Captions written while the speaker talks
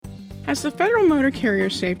Has the Federal Motor Carrier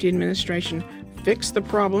Safety Administration fixed the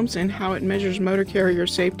problems in how it measures motor carrier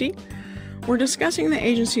safety? We're discussing the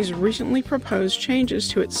agency's recently proposed changes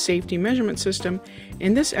to its safety measurement system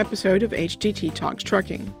in this episode of HTT Talks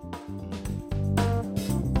Trucking.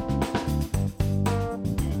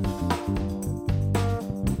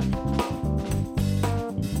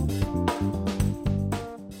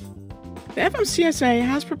 The FMCSA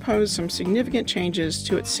has proposed some significant changes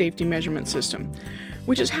to its safety measurement system,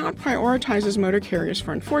 which is how it prioritizes motor carriers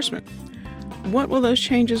for enforcement. What will those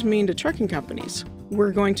changes mean to trucking companies?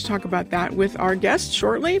 We're going to talk about that with our guest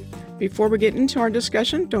shortly. Before we get into our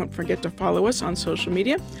discussion, don't forget to follow us on social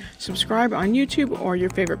media, subscribe on YouTube or your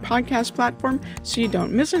favorite podcast platform so you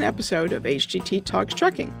don't miss an episode of HTT Talks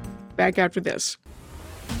Trucking. Back after this.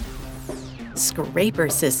 Scraper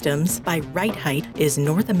Systems by Right Height is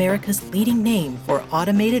North America's leading name for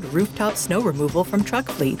automated rooftop snow removal from truck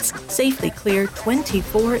fleets. Safely clear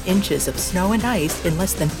 24 inches of snow and ice in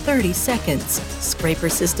less than 30 seconds. Scraper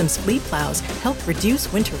Systems fleet plows help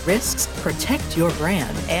reduce winter risks, protect your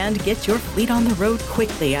brand, and get your fleet on the road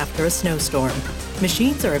quickly after a snowstorm.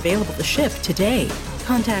 Machines are available to ship today.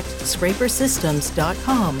 Contact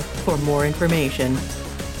scrapersystems.com for more information.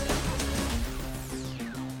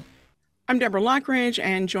 I'm Deborah Lockridge,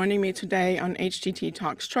 and joining me today on HTT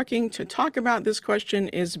Talks Trucking to talk about this question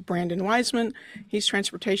is Brandon Wiseman. He's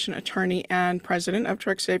transportation attorney and president of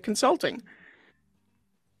TruckSafe Consulting.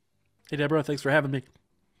 Hey, Deborah, thanks for having me.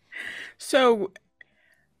 So,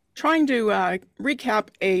 trying to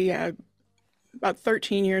recap about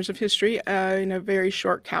 13 years of history in a very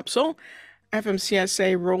short capsule,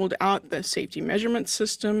 FMCSA rolled out the safety measurement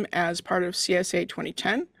system as part of CSA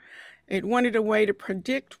 2010. It wanted a way to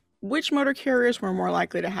predict which motor carriers were more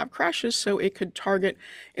likely to have crashes so it could target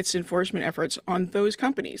its enforcement efforts on those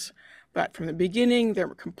companies. But from the beginning, there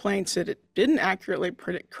were complaints that it didn't accurately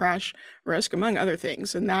predict crash risk, among other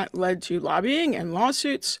things, and that led to lobbying and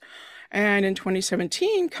lawsuits. And in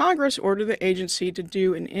 2017, Congress ordered the agency to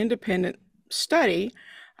do an independent study.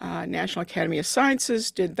 National Academy of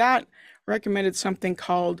Sciences did that, recommended something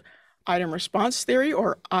called Item Response Theory,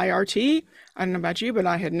 or IRT. I don't know about you, but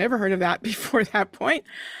I had never heard of that before that point.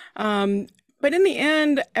 But in the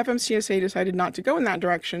end, FMCSA decided not to go in that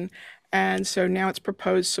direction. And so now it's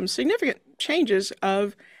proposed some significant changes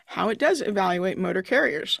of how it does evaluate motor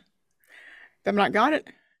carriers. Deborah, got it?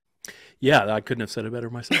 Yeah, I couldn't have said it better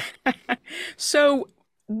myself. So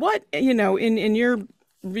what, in your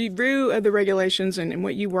review of the regulations and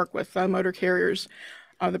what you work with motor carriers,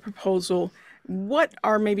 the proposal, what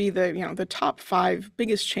are maybe the top 5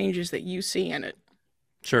 biggest changes that you see in it?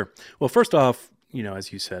 Sure. Well, first off,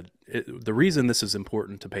 as you said, the reason this is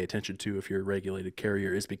important to pay attention to if you're a regulated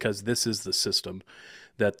carrier is because this is the system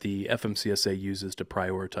that the FMCSA uses to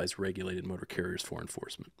prioritize regulated motor carriers for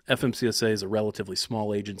enforcement. FMCSA is a relatively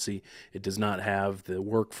small agency. It does not have the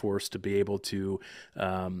workforce to be able to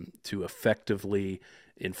effectively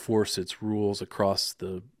enforce its rules across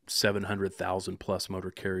the 700,000 plus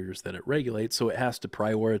motor carriers that it regulates. So it has to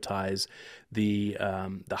prioritize the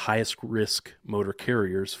highest risk motor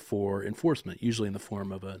carriers for enforcement, usually in the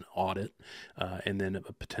form of an audit and then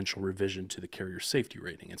a potential revision to the carrier safety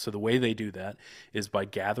rating. And so the way they do that is by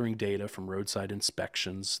gathering data from roadside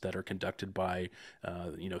inspections that are conducted by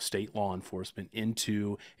state law enforcement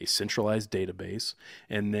into a centralized database,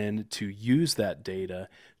 and then to use that data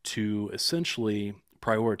to essentially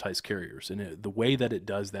prioritize carriers. And the way that it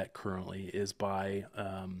does that currently is by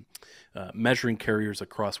measuring carriers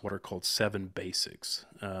across what are called 7 basics.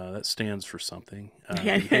 That stands for something.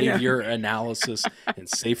 Behavior analysis and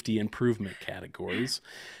safety improvement categories.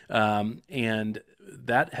 And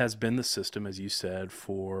that has been the system, as you said,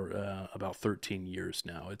 for about 13 years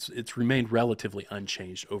now. It's remained relatively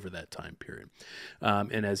unchanged over that time period.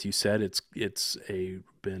 And as you said, it's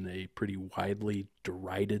been a pretty widely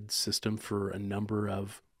derided system for a number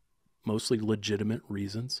of mostly legitimate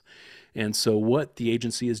reasons. And so what the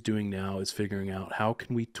agency is doing now is figuring out how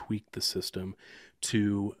can we tweak the system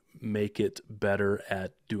to make it better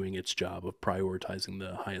at doing its job of prioritizing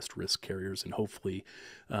the highest risk carriers and hopefully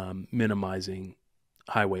minimizing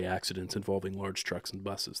highway accidents involving large trucks and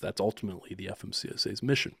buses. That's ultimately the FMCSA's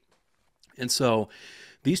mission. And so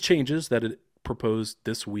these changes that it proposed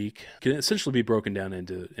this week can essentially be broken down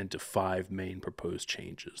into 5 main proposed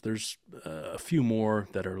changes. There's a few more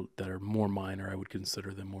that are more minor. I would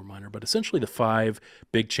consider them more minor, but essentially the 5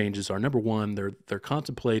 big changes are: number 1, they're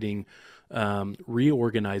contemplating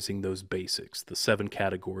reorganizing those basics, the 7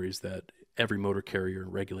 categories that every motor carrier,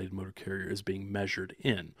 regulated motor carrier, is being measured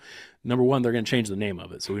in. Number one, they're going to change the name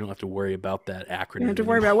of it, so we don't have to worry about that acronym. You don't have to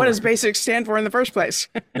worry about what does BASIC stand for in the first place.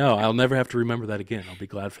 No, I'll never have to remember that again. I'll be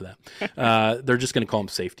glad for that. They're just going to call them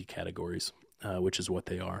safety categories. Which is what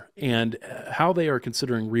they are. And how they are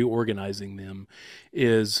considering reorganizing them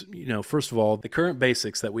is, first of all, the current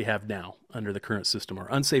basics that we have now under the current system are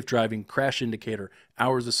unsafe driving, crash indicator,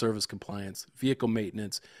 hours of service compliance, vehicle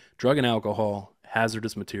maintenance, drug and alcohol,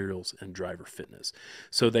 hazardous materials, and driver fitness.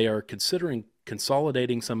 So they are considering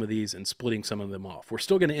consolidating some of these and splitting some of them off. We're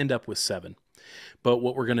still going to end up with 7. But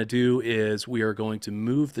what we're going to do is we are going to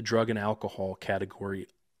move the drug and alcohol category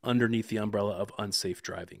underneath the umbrella of unsafe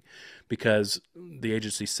driving, because the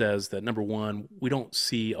agency says that, number one, we don't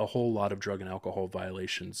see a whole lot of drug and alcohol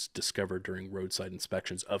violations discovered during roadside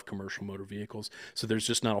inspections of commercial motor vehicles. So there's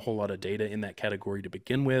just not a whole lot of data in that category to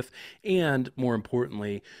begin with. And more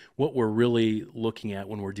importantly, what we're really looking at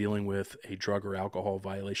when we're dealing with a drug or alcohol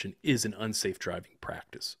violation is an unsafe driving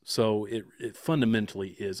practice. So it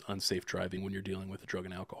fundamentally is unsafe driving when you're dealing with a drug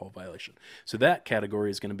and alcohol violation. So that category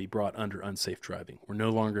is going to be brought under unsafe driving. We're no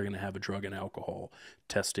longer going to have a drug and alcohol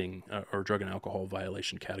testing or drug and alcohol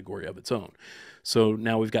violation category of its own. So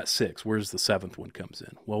now we've got 6. Where's the 7th one comes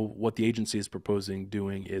in? Well, what the agency is proposing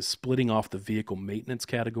doing is splitting off the vehicle maintenance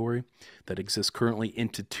category that exists currently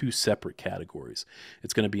into 2 separate categories.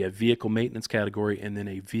 It's going to be a vehicle maintenance category and then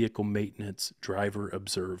a vehicle maintenance driver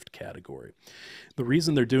observed category. The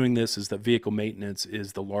reason they're doing this is that vehicle maintenance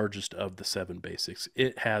is the largest of the 7 basics.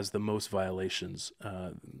 It has the most violations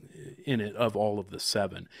in it of all of the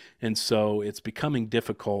 7. And so it's becoming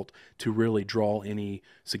difficult to really draw any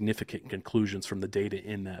significant conclusions from the data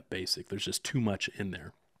in that basic. There's just too much in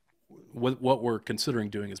there. What we're considering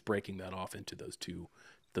doing is breaking that off into those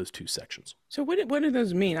two sections. So what do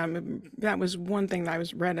those mean? That was one thing that I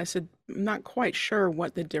read. I said, I'm not quite sure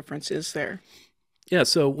what the difference is there. Yeah,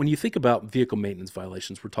 so when you think about vehicle maintenance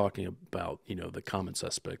violations, we're talking about, the common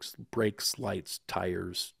suspects, brakes, lights,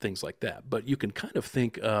 tires, things like that. But you can kind of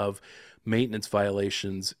think of maintenance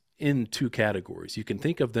violations in 2 categories. You can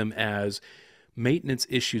think of them as maintenance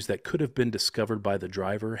issues that could have been discovered by the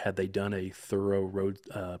driver had they done a thorough road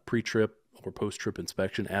pre-trip or post-trip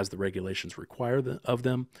inspection as the regulations require of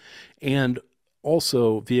them, and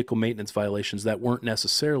also vehicle maintenance violations that weren't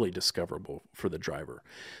necessarily discoverable for the driver,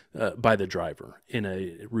 by the driver in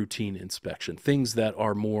a routine inspection, things that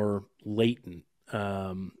are more latent,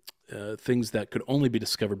 things that could only be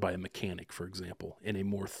discovered by a mechanic, for example, in a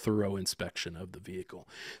more thorough inspection of the vehicle.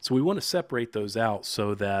 So we want to separate those out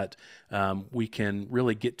so that we can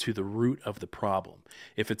really get to the root of the problem.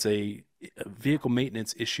 If it's a vehicle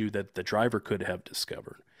maintenance issue that the driver could have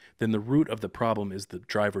discovered, then the root of the problem is the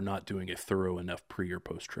driver not doing a thorough enough pre or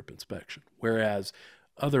post-trip inspection. Whereas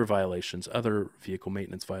other violations, other vehicle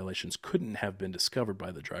maintenance violations couldn't have been discovered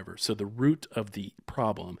by the driver. So the root of the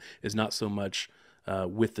problem is not so much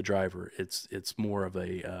with the driver. It's more of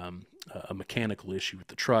a mechanical issue with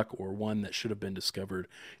the truck, or one that should have been discovered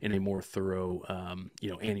in a more thorough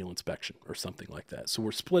annual inspection or something like that. So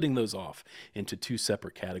we're splitting those off into 2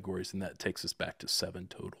 separate categories, and that takes us back to 7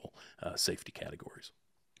 total safety categories.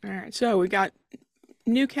 All right, so we got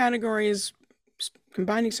new categories,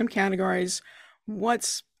 combining some categories.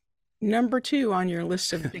 What's number 2 on your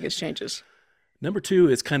list of biggest changes? Number 2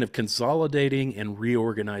 is kind of consolidating and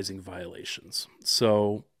reorganizing violations.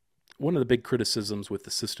 So one of the big criticisms with the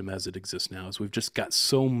system as it exists now is we've just got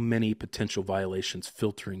so many potential violations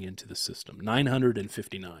filtering into the system,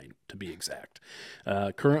 959 to be exact.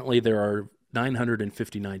 Currently, there are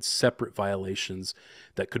 959 separate violations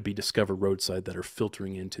that could be discovered roadside that are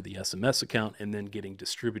filtering into the SMS account and then getting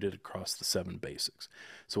distributed across the 7 basics.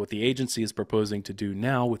 So what the agency is proposing to do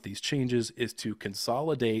now with these changes is to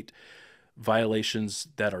consolidate violations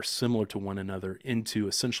that are similar to one another into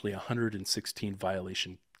essentially 116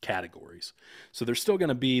 violation categories. So there's still going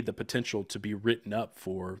to be the potential to be written up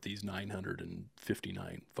for these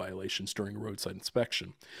 959 violations during a roadside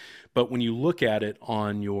inspection. But when you look at it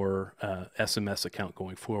on your SMS account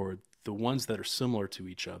going forward, the ones that are similar to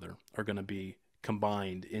each other are going to be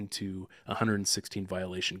combined into 116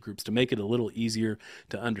 violation groups to make it a little easier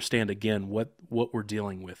to understand, again, what we're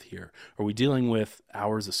dealing with here. Are we dealing with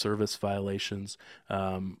hours of service violations?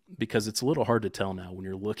 Because it's a little hard to tell now when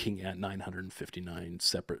you're looking at 959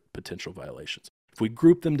 separate potential violations. If we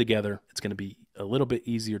group them together, it's going to be a little bit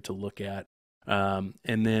easier to look at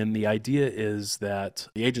And then the idea is that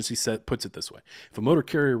the agency puts it this way. If a motor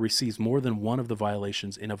carrier receives more than one of the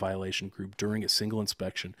violations in a violation group during a single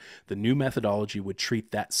inspection, the new methodology would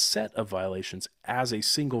treat that set of violations as a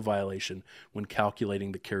single violation when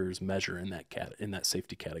calculating the carrier's measure in that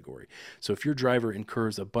safety category. So if your driver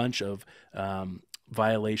incurs a bunch of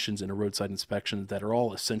violations in a roadside inspection that are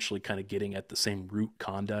all essentially kind of getting at the same root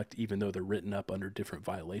conduct, even though they're written up under different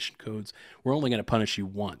violation codes, we're only going to punish you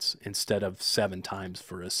once instead of 7 times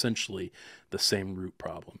for essentially the same root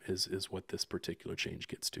problem is what this particular change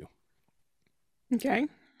gets to. Okay.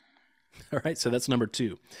 All right, so that's number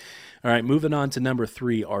 2. All right, moving on to number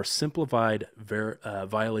 3 are simplified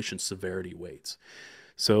violation severity weights.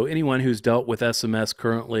 So anyone who's dealt with SMS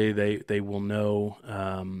currently, they will know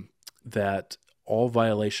that all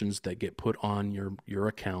violations that get put on your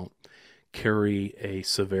account carry a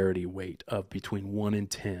severity weight of between 1 and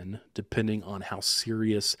 10, depending on how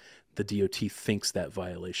serious the DOT thinks that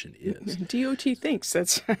violation is. DOT thinks,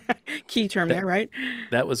 that's a key term there, right?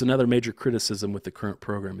 That was another major criticism with the current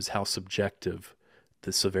program, is how subjective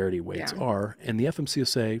the severity weights are. And the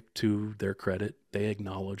FMCSA, to their credit, they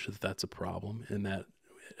acknowledge that that's a problem, and that,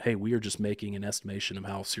 hey, we are just making an estimation of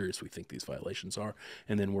how serious we think these violations are,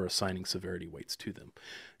 and then we're assigning severity weights to them.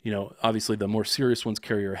 Obviously the more serious ones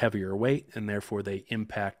carry a heavier weight, and therefore they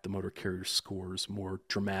impact the motor carrier scores more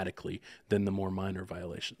dramatically than the more minor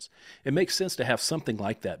violations. It makes sense to have something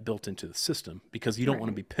like that built into the system, because you don't want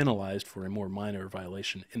to be penalized for a more minor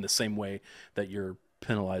violation in the same way that you're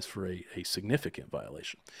penalized for a significant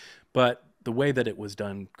violation. But the way that it was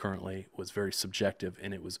done currently was very subjective,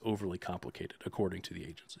 and it was overly complicated, according to the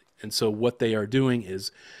agency. And so what they are doing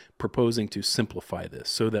is proposing to simplify this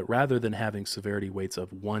so that rather than having severity weights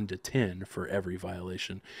of 1 to 10 for every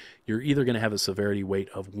violation, you're either going to have a severity weight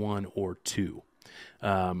of 1 or 2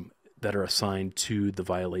 that are assigned to the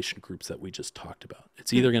violation groups that we just talked about.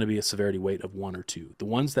 It's either going to be a severity weight of 1 or 2. The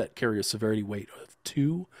ones that carry a severity weight of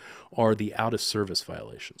 2 are the out-of-service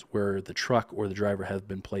violations, where the truck or the driver has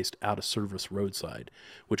been placed out of service roadside,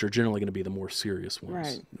 which are generally going to be the more serious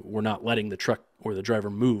ones. Right. We're not letting the truck or the driver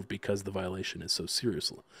move because the violation is so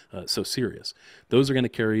serious. Those are going to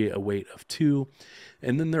carry a weight of 2.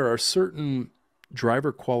 And then there are certain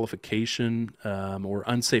driver qualification or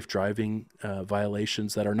unsafe driving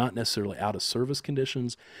violations that are not necessarily out of service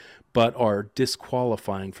conditions, but are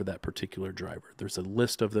disqualifying for that particular driver. There's a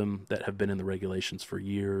list of them that have been in the regulations for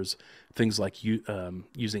years. Things like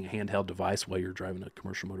using a handheld device while you're driving a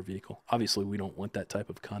commercial motor vehicle. Obviously, we don't want that type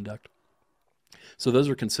of conduct. So those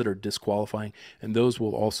are considered disqualifying, and those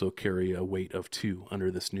will also carry a weight of 2 under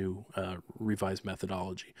this new revised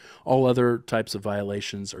methodology. All other types of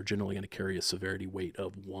violations are generally going to carry a severity weight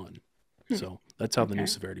of 1. So that's how the new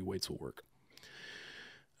severity weights will work.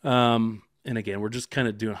 And again, we're just kind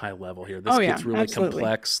of doing high level here. This gets really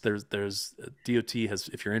complex. There's DOT has,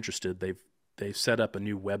 if you're interested, they've set up a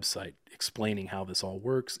new website explaining how this all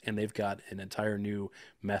works, and they've got an entire new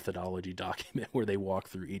methodology document where they walk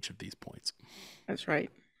through each of these points. That's right.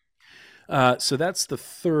 So that's the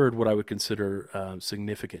third, what I would consider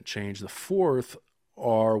significant change. The fourth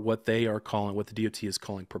are what the DOT is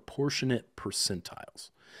calling proportionate percentiles.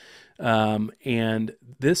 And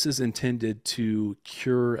this is intended to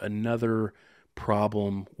cure another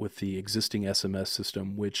problem with the existing SMS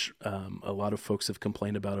system, which a lot of folks have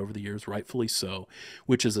complained about over the years, rightfully so,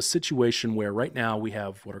 which is a situation where right now we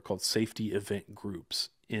have what are called safety event groups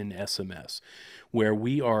in SMS, where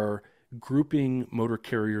we are grouping motor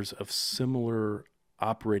carriers of similar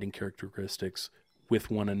operating characteristics with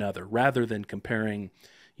one another, rather than comparing.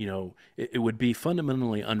 It would be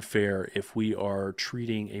fundamentally unfair if we are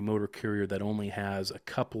treating a motor carrier that only has a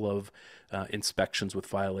couple of inspections with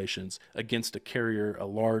violations against a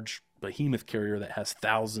large behemoth carrier that has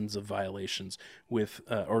thousands of violations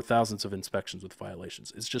or thousands of inspections with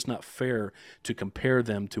violations. It's just not fair to compare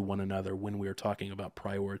them to one another when we are talking about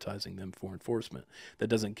prioritizing them for enforcement. That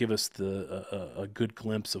doesn't give us a good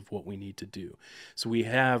glimpse of what we need to do. So we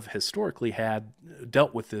have historically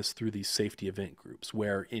dealt with this through these safety event groups,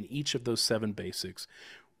 where in each of those 7 basics,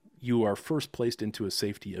 you are first placed into a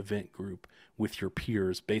safety event group with your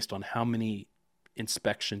peers based on how many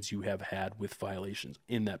inspections you have had with violations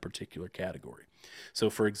in that particular category. So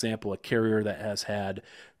for example, a carrier that has had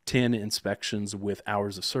 10 inspections with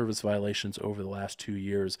hours of service violations over the last 2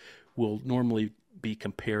 years will normally be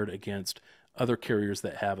compared against other carriers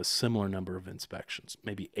that have a similar number of inspections,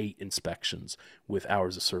 maybe 8 inspections with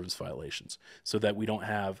hours of service violations, so that we don't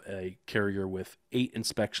have a carrier with 8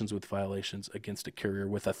 inspections with violations against a carrier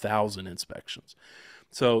with 1,000 inspections.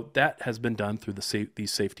 So that has been done through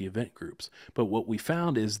these safety event groups. But what we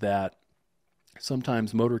found is that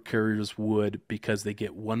Sometimes motor carriers would, because they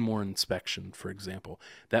get one more inspection, for example,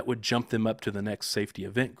 that would jump them up to the next safety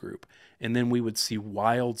event group. And then we would see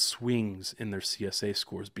wild swings in their CSA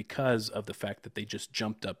scores because of the fact that they just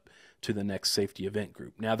jumped up to the next safety event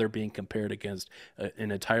group. Now they're being compared against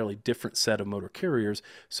an entirely different set of motor carriers,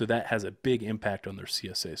 so that has a big impact on their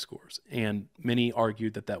CSA scores. And many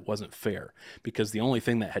argued that that wasn't fair because the only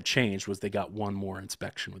thing that had changed was they got one more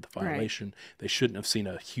inspection with the violation. Right. They shouldn't have seen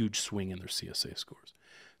a huge swing in their CSA scores.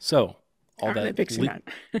 So all that, fixing that?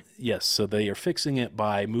 Yes, so they are fixing it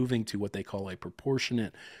by moving to what they call a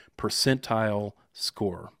proportionate percentile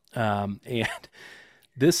score. And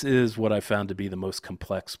this is what I found to be the most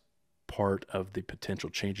complex part of the potential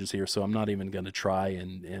changes here. So I'm not even going to try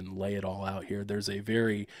and lay it all out here. There's a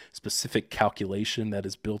very specific calculation that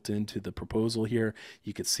is built into the proposal here.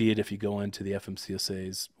 You could see it if you go into the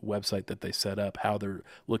FMCSA's website that they set up, how they're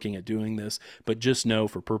looking at doing this. But just know,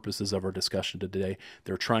 for purposes of our discussion today,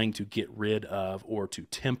 they're trying to get rid of or to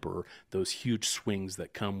temper those huge swings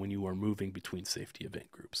that come when you are moving between safety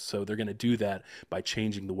event groups. So they're going to do that by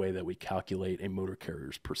changing the way that we calculate a motor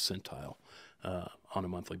carrier's percentile on a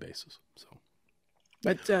monthly basis. So,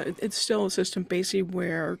 but it's still a system basically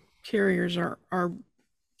where carriers are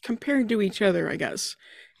compared to each other, I guess.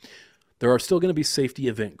 There are still going to be safety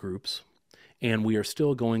event groups, and we are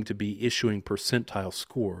still going to be issuing percentile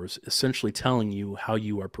scores, essentially telling you how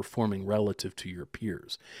you are performing relative to your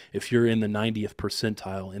peers. If you're in the 90th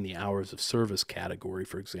percentile in the hours of service category,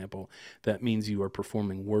 for example, that means you are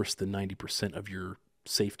performing worse than 90% of your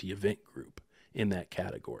safety event group in that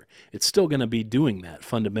category. It's still going to be doing that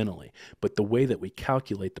fundamentally, but the way that we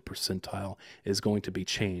calculate the percentile is going to be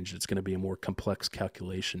changed. It's going to be a more complex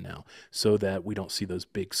calculation now, so that we don't see those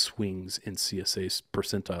big swings in CSA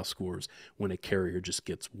percentile scores when a carrier just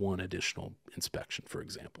gets one additional inspection, for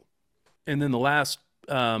example. And then the last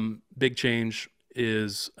big change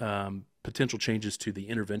is potential changes to the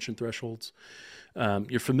intervention thresholds.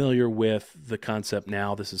 You're familiar with the concept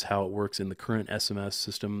now. This is how it works in the current SMS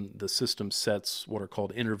system. The system sets what are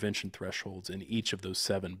called intervention thresholds in each of those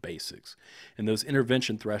 7 basics. And those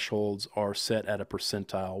intervention thresholds are set at a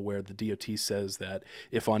percentile where the DOT says that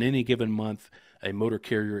if on any given month a motor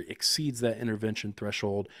carrier exceeds that intervention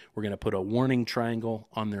threshold, we're going to put a warning triangle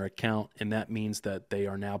on their account, and that means that they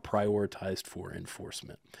are now prioritized for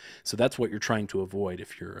enforcement. So that's what you're trying to avoid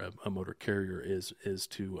if you're a motor carrier, is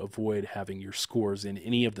to avoid having your scores in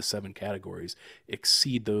any of the 7 categories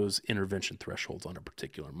exceed those intervention thresholds on a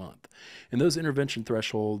particular month. And those intervention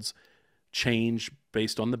thresholds change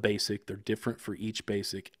based on the basic. They're different for each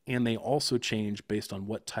basic, and they also change based on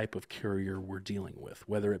what type of carrier we're dealing with,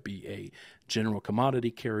 whether it be a general commodity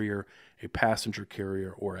carrier, a passenger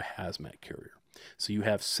carrier, or a hazmat carrier. So you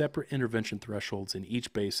have separate intervention thresholds in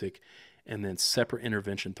each basic, and then separate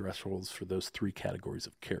intervention thresholds for those 3 categories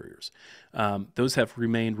of carriers. Those have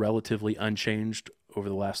remained relatively unchanged over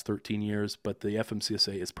the last 13 years, but the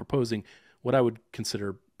FMCSA is proposing what I would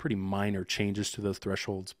consider pretty minor changes to those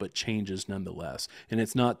thresholds, but changes nonetheless. And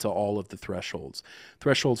it's not to all of the thresholds.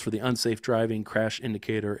 Thresholds for the unsafe driving, crash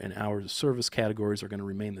indicator, and hours of service categories are going to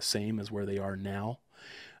remain the same as where they are now.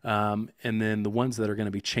 And then the ones that are going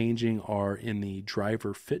to be changing are in the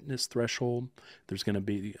driver fitness threshold. There's going to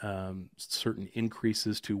be certain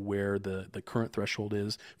increases to where the current threshold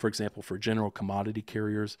is. For example, for general commodity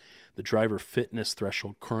carriers, the driver fitness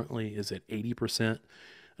threshold currently is at 80%.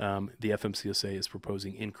 The FMCSA is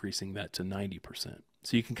proposing increasing that to 90%.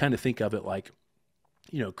 So you can kind of think of it like,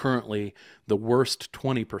 currently the worst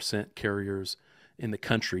 20% carriers in the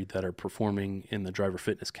country that are performing in the driver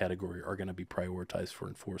fitness category are going to be prioritized for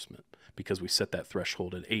enforcement because we set that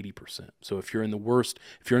threshold at 80%. So if you're in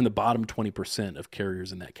the bottom 20% of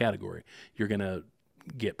carriers in that category, you're going to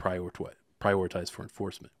get prioritized for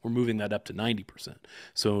enforcement. We're moving that up to 90%.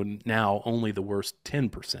 So now only the worst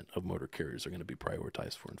 10% of motor carriers are going to be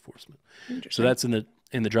prioritized for enforcement. So that's in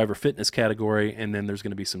the driver fitness category, and then there's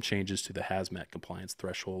going to be some changes to the hazmat compliance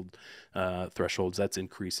thresholds. That's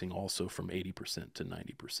increasing also from 80% to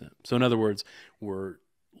 90%. So in other words, we're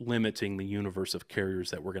limiting the universe of carriers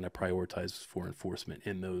that we're going to prioritize for enforcement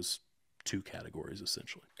in those 2 categories,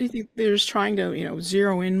 essentially. Do you think they're just trying to,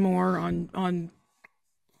 zero in more on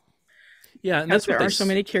Yeah, and that's there are so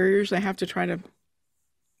many carriers, they have to try to.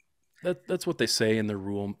 That's what they say in their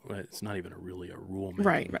rule. It's not even really a rule.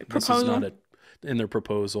 Right. This is not a in their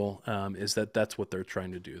proposal, is that that's what they're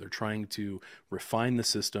trying to do. They're trying to refine the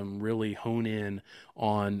system, really hone in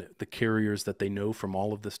on the carriers that they know from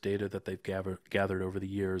all of this data that they've gathered over the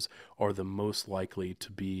years are the most likely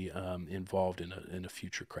to be involved in a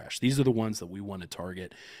future crash. These are the ones that we want to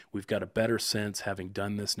target. We've got a better sense, having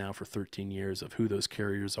done this now for 13 years, of who those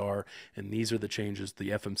carriers are, and these are the changes the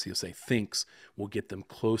FMCSA thinks will get them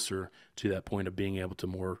closer to that point of being able to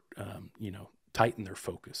more, tighten their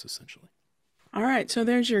focus, essentially. All right, so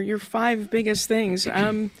there's your 5 biggest things.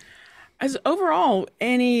 As overall,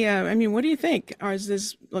 what do you think? Does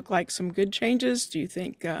this look like some good changes? Do you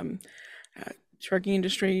think trucking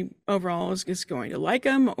industry overall is going to like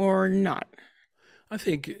them or not? I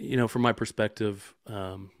think, from my perspective,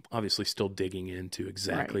 obviously still digging into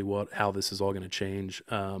exactly how this is all going to change.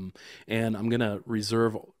 And I'm going to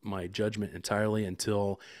reserve my judgment entirely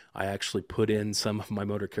until I actually put in some of my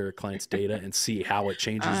motor carrier clients' data and see how it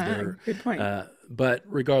changes their. Good point. But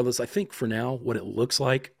regardless, I think for now, what it looks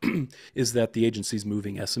like is that the agency's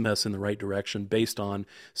moving SMS in the right direction based on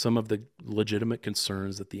some of the legitimate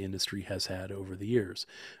concerns that the industry has had over the years,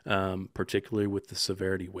 particularly with the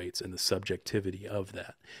severity weights and the subjectivity of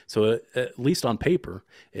that. So at least on paper,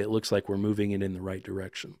 it looks like we're moving it in the right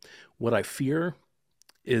direction. What I fear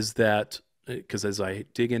is that, because as I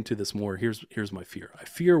dig into this more, here's my fear. I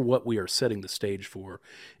fear what we are setting the stage for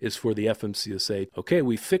is for the FMCSA. Okay,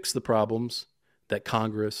 we fixed the problems that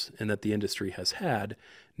Congress and that the industry has had.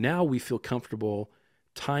 Now we feel comfortable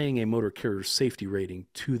tying a motor carrier safety rating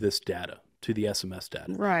to this data, to the SMS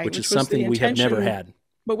data, right? Which is something we have never had.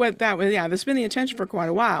 But what that was, that's been the intention for quite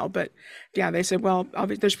a while. But they said, well,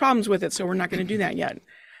 there's problems with it, so we're not going to do that yet.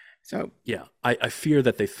 So I fear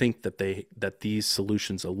that they think that these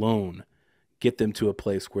solutions alone get them to a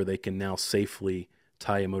place where they can now safely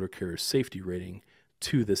tie a motor carrier safety rating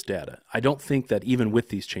to this data. I don't think that even with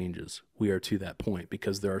these changes, we are to that point,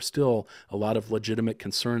 because there are still a lot of legitimate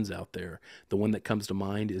concerns out there. The one that comes to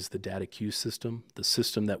mind is the data queue system, the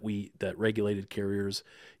system that regulated carriers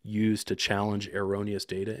use to challenge erroneous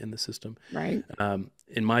data in the system. Right.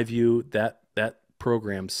 In my view, that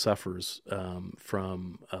program suffers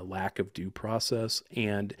from a lack of due process.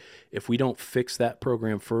 And if we don't fix that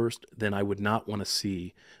program first, then I would not want to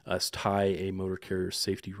see us tie a motor carrier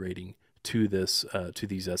safety rating to these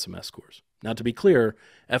SMS scores. Now, to be clear,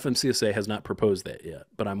 FMCSA has not proposed that yet,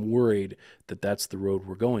 but I'm worried that that's the road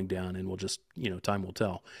we're going down, and we'll just, time will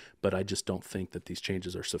tell. But I just don't think that these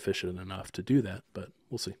changes are sufficient enough to do that, but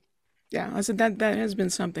we'll see. Yeah, I said that has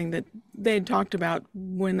been something that they had talked about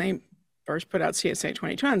when they first put out CSA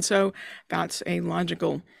 2010. So that's a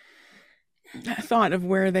logical thought of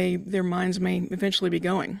where their minds may eventually be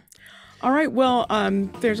going. All right, well,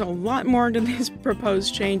 there's a lot more to these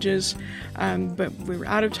proposed changes, but we're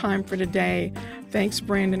out of time for today. Thanks,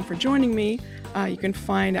 Brandon, for joining me. You can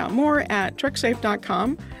find out more at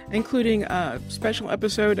trucksafe.com, including a special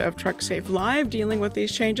episode of TruckSafe Live dealing with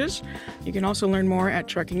these changes. You can also learn more at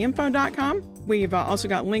truckinginfo.com. We've also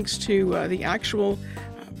got links to the actual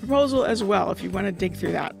proposal as well if you want to dig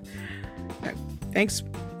through that. Thanks,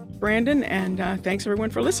 Brandon, and thanks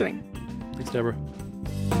everyone for listening. Thanks, Deborah.